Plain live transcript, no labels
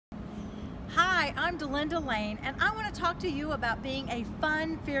Hi, I'm DeLinda Lane, and I want to talk to you about being a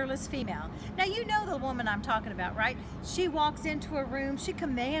fun, fearless female. Now, you know the woman I'm talking about, right? She walks into a room, she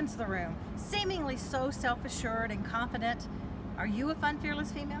commands the room, seemingly so self-assured and confident. Are you a fun,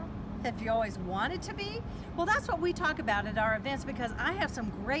 fearless female? Have you always wanted to be? Well, that's what we talk about at our events, because I have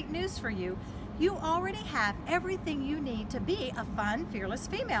some great news for you. You already have everything you need to be a fun, fearless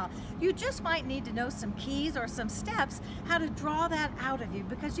female. You just might need to know some keys or some steps how to draw that out of you,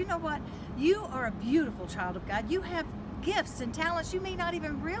 because you know what? You are a beautiful child of God. You have gifts and talents you may not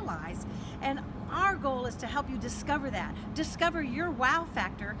even realize. And our goal is to help you discover that, discover your wow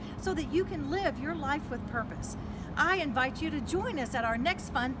factor so that you can live your life with purpose. I invite you to join us at our next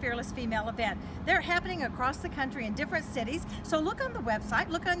Fun Fearless Female event. They're happening across the country in different cities, so look on the website,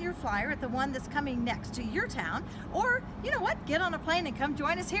 look on your flyer at the one that's coming next to your town, or you know what, get on a plane and come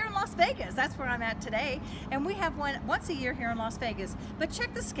join us here in Las Vegas. That's where I'm at today, and we have one once a year here in Las Vegas. But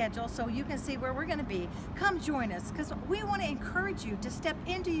check the schedule so you can see where we're going to be. Come join us, because we want to encourage you to step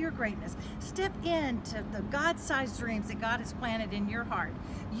into your greatness, step into the God-sized dreams that God has planted in your heart.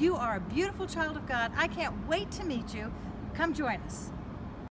 You are a beautiful child of God. I can't wait to meet you. Come join us.